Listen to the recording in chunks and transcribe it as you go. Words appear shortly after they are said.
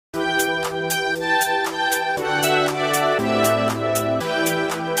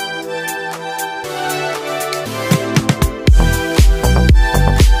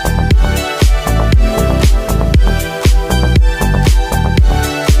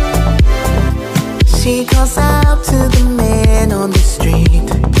She calls out to the man on the street.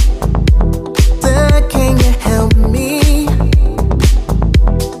 Sir, can you help me?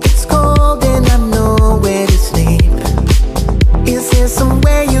 It's cold and I'm nowhere to sleep. Is there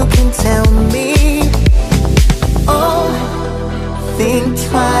somewhere you can tell me? Oh, think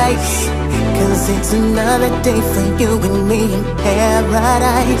twice, 'cause it's another day for you and me in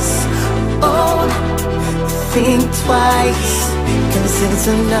paradise. Oh, think twice, 'cause it's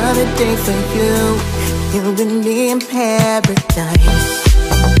another day for you and me in paradise.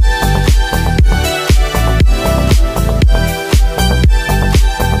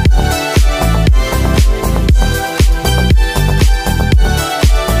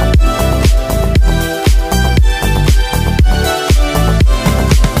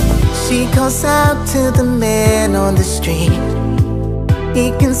 She calls out to the man on the street.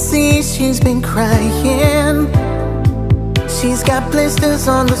 He can see she's been crying. She's got blisters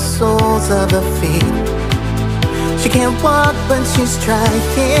on the soles of her feet. She can't walk but she's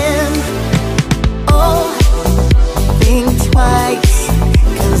trying. Oh, think twice,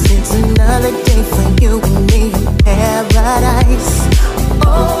 'cause it's another day for you and me in paradise.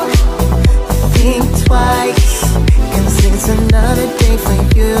 Oh, think twice, 'cause it's another day for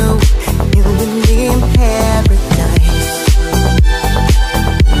you and me in paradise.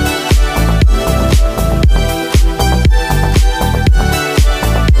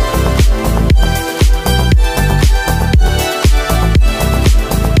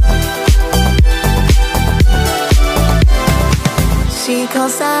 She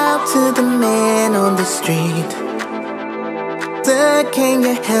calls out to the man on the street. Sir, can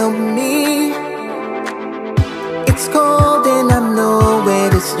you help